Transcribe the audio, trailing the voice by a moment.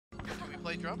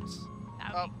play drums?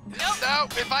 Nope. No,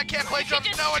 if I can't play drums,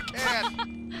 no one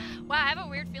can. Wow, I have a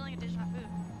weird feeling of deja vu.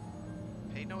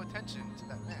 Pay no attention to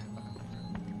that man.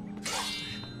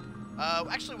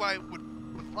 Actually, what I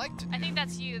would like to do... I think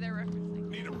that's you they're referencing.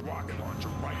 Need a rocket launcher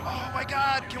right now. Oh my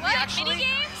god, can we actually... Mini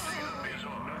games?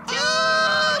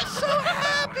 Oh, I'm so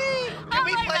happy! Can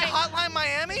we play Hotline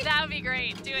Miami? That would be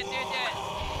great. Do it, do it, do it.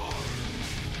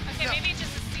 Okay, No. maybe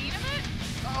just a scene of it?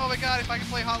 Oh my god, if I can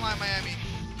play Hotline Miami.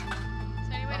 Is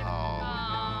there any way to...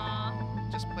 No.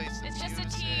 Just play some It's just a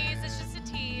tease, it's just a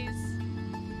tease.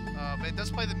 But it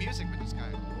does play the music, which is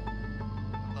kind of cool.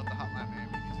 I love the Hotline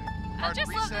Miami music. I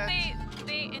just love that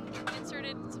they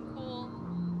inserted some cool...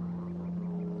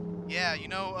 Yeah, you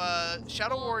know,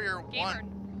 Shadow Warrior 1... gamer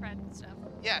cred stuff.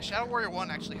 Yeah, Shadow Warrior 1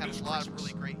 actually had a lot of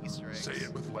really great Easter eggs. Say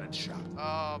it with lead shot.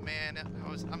 Oh man,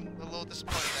 I'm a little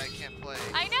disappointed that I can't play.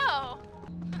 I know!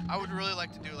 I would really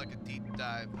like to do like a deep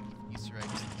dive of Easter eggs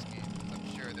in this game. I'm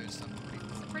sure there's some pretty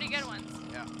cool Some pretty good ones.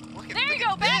 Yeah. There you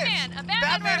go, Batman! A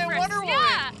Batman and reference! Wonder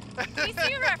Yeah! Woman!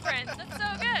 DC reference! That's so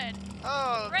good!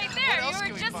 Oh, Right there, what you else were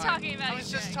can we just find? talking about I was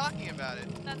Easter just eggs. talking about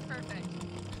it. That's perfect.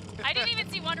 I didn't even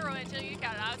see Wonder Woman until you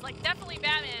got it. I was like, definitely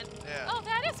Batman. Yeah. Oh,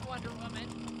 that is Wonder Woman.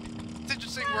 It's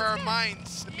interesting where our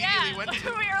minds immediately went to.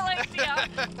 we were like, yeah.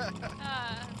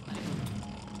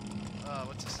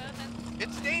 What's this?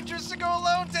 It's dangerous to go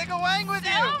alone. Take a Wang with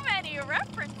you. So many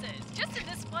references, just in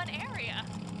this one area.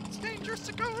 It's dangerous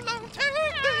to go alone. Take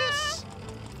this.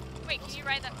 Wait, can you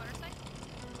ride that motorcycle?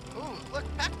 Ooh, look,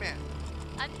 Pac-Man.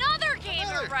 Another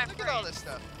gamer reference. Look at all this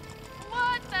stuff.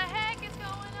 What the heck is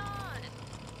going on?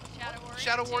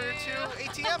 Shadow Warrior 2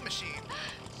 ATM machine.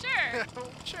 Sure.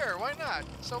 Sure, why not?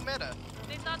 So meta.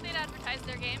 They thought they'd advertise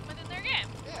their game within their game.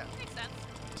 Yeah. Makes sense.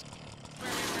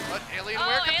 What?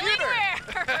 Alienware computer.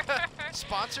 Alienware.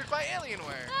 Sponsored by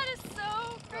Alienware. That is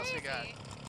so crazy. What else we got?